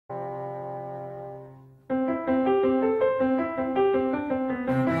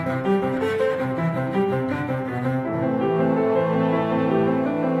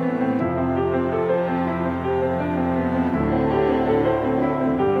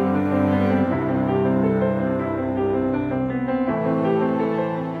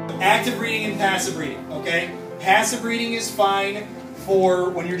passive reading, okay? Passive reading is fine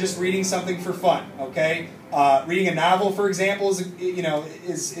for when you're just reading something for fun, okay? Reading a novel, for example,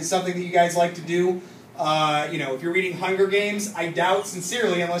 is something that you guys like to do. If you're reading Hunger Games, I doubt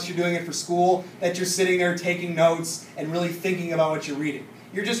sincerely, unless you're doing it for school, that you're sitting there taking notes and really thinking about what you're reading.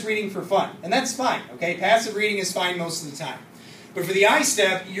 You're just reading for fun, and that's fine, okay? Passive reading is fine most of the time. But for the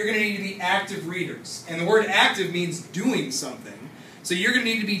I-step, you're going to need to be active readers. And the word active means doing something. So you're going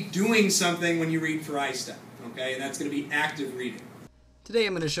to need to be doing something when you read for I-step, okay? And that's going to be active reading. Today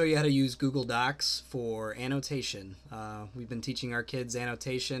I'm going to show you how to use Google Docs for annotation. We've been teaching our kids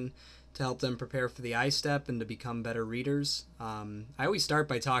annotation to help them prepare for the I-step and to become better readers. I always start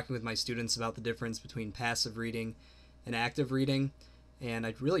by talking with my students about the difference between passive reading and active reading. And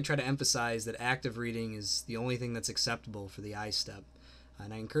I really try to emphasize that active reading is the only thing that's acceptable for the I-step.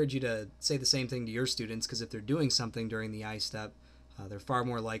 And I encourage you to say the same thing to your students, because if they're doing something during the I-step, they're far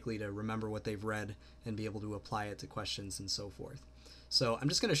more likely to remember what they've read and be able to apply it to questions and so forth. So I'm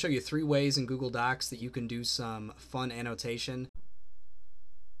just going to show you 3 ways in Google Docs that you can do some fun annotation.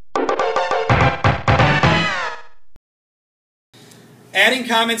 Adding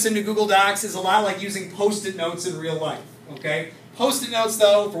comments into Google Docs is a lot like using Post-it notes in real life, okay? Post-it notes,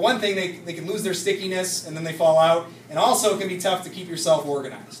 though, for one thing, they can lose their stickiness and then they fall out, and also it can be tough to keep yourself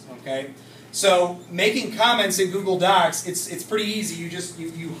organized, okay? So making comments in Google Docs, it's pretty easy.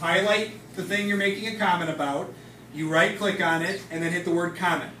 You highlight the thing you're making a comment about, you right-click on it, and then hit the word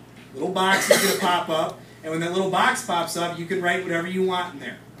comment. Little box is going to pop up, and when that little box pops up, you can write whatever you want in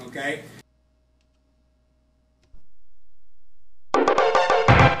there, okay?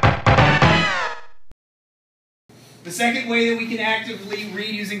 The second way that we can actively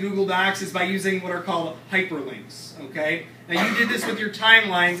read using Google Docs is by using what are called hyperlinks, okay? Now you did this with your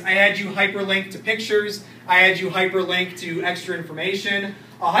timelines. I had you hyperlink to pictures. I had you hyperlink to extra information.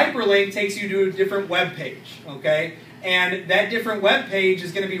 A hyperlink takes you to a different web page, okay? And that different web page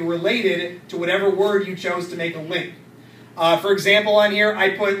is going to be related to whatever word you chose to make a link. For example, on here,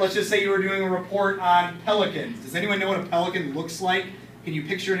 I put, let's just say you were doing a report on pelicans. Does anyone know what a pelican looks like? Can you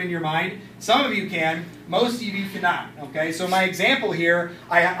picture it in your mind? Some of you can. Most of you cannot. Okay, so my example here,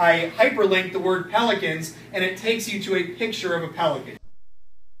 I hyperlink the word pelicans, and it takes you to a picture of a pelican.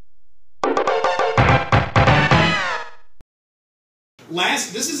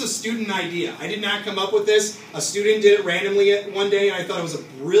 This is a student idea. I did not come up with this. A student did it randomly one day, and I thought it was a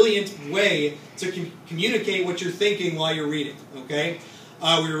brilliant way to communicate what you're thinking while you're reading. Okay.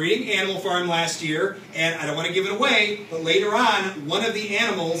 We were reading Animal Farm last year, and I don't want to give it away, but later on, one of the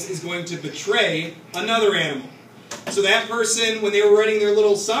animals is going to betray another animal. So that person, when they were writing their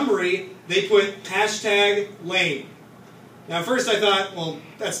little summary, they put #lame. Now at first I thought, well,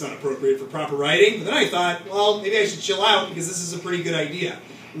 that's not appropriate for proper writing, but then I thought, well, maybe I should chill out because this is a pretty good idea.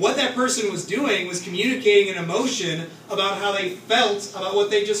 What that person was doing was communicating an emotion about how they felt about what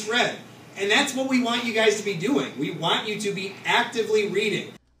they just read. And that's what we want you guys to be doing. We want you to be actively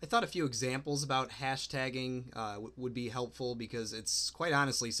reading. I thought a few examples about hashtagging would be helpful, because it's quite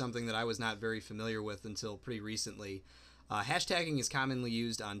honestly something that I was not very familiar with until pretty recently. Hashtagging is commonly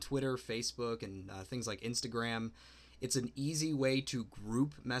used on Twitter, Facebook, and things like Instagram. It's an easy way to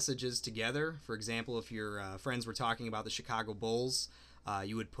group messages together. For example, if your friends were talking about the Chicago Bulls,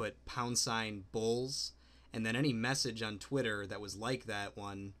 you would put #Bulls. And then any message on Twitter that was like that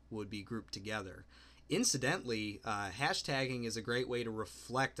one would be grouped together. Incidentally, hashtagging is a great way to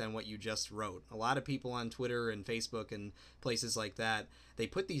reflect on what you just wrote. A lot of people on Twitter and Facebook and places like that, they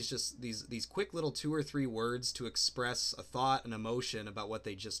put these quick little 2 or 3 words to express a thought, an emotion about what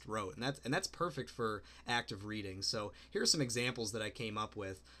they just wrote. And that's perfect for active reading. So here are some examples that I came up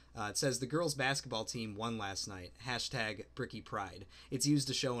with. It says, the girls basketball team won last night. #PrickyPride. It's used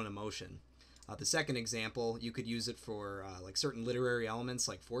to show an emotion. The second example, you could use it for like certain literary elements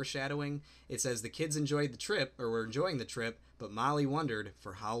like foreshadowing. It says the kids enjoyed the trip, or were enjoying the trip, but Molly wondered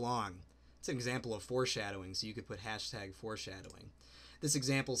for how long. It's an example of foreshadowing, so you could put #foreshadowing. This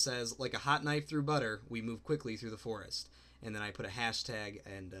example says, like a hot knife through butter, we move quickly through the forest. And then I put a hashtag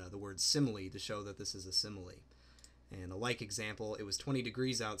and the word simile to show that this is a simile. And a like example, it was 20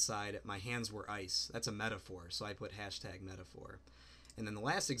 degrees outside, my hands were ice. That's a metaphor, so I put #metaphor. And then the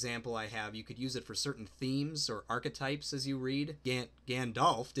last example I have, you could use it for certain themes or archetypes as you read.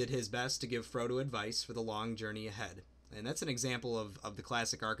 Gandalf did his best to give Frodo advice for the long journey ahead. And that's an example of the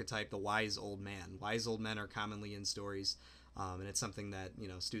classic archetype, the wise old man. Wise old men are commonly in stories, and it's something that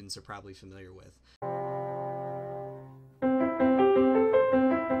students are probably familiar with.